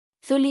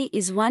Thuli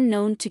is one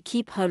known to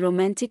keep her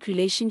romantic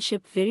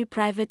relationship very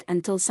private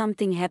until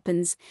something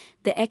happens.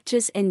 The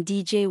actress and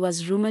DJ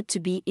was rumored to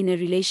be in a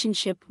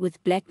relationship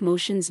with Black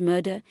Motion's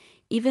murder,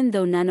 even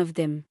though none of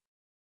them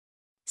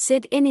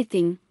said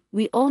anything.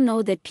 We all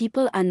know that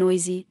people are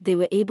noisy. They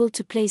were able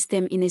to place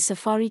them in a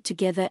safari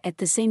together at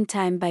the same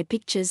time by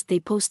pictures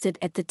they posted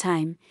at the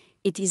time.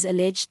 It is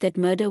alleged that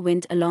murder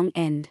went along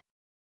and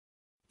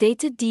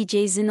dated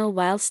DJ Zinhle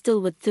while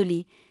still with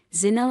Thuli.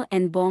 Zinhle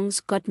and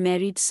Bongs got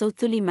married, so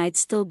Thuli might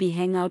still be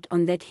hang out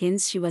on that,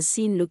 hence she was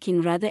seen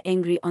looking rather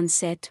angry on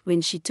set when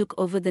she took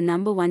over the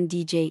 #1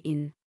 DJ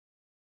in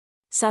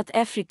South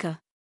Africa.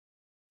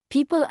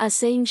 People are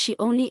saying she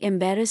only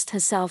embarrassed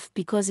herself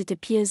because it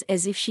appears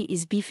as if she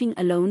is beefing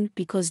alone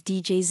because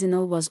DJ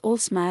Zinhle was all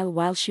smile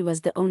while she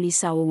was the only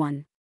sour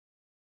one.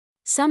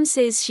 Some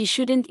says she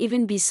shouldn't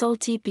even be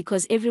salty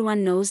because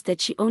everyone knows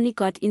that she only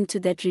got into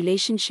that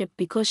relationship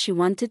because she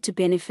wanted to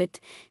benefit,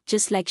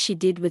 just like she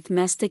did with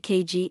Master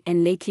KG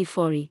and lately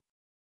Fori.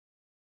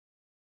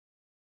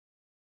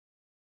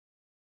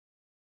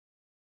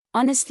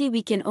 Honestly,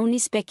 we can only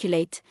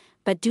speculate,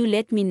 but do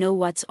let me know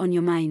what's on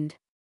your mind.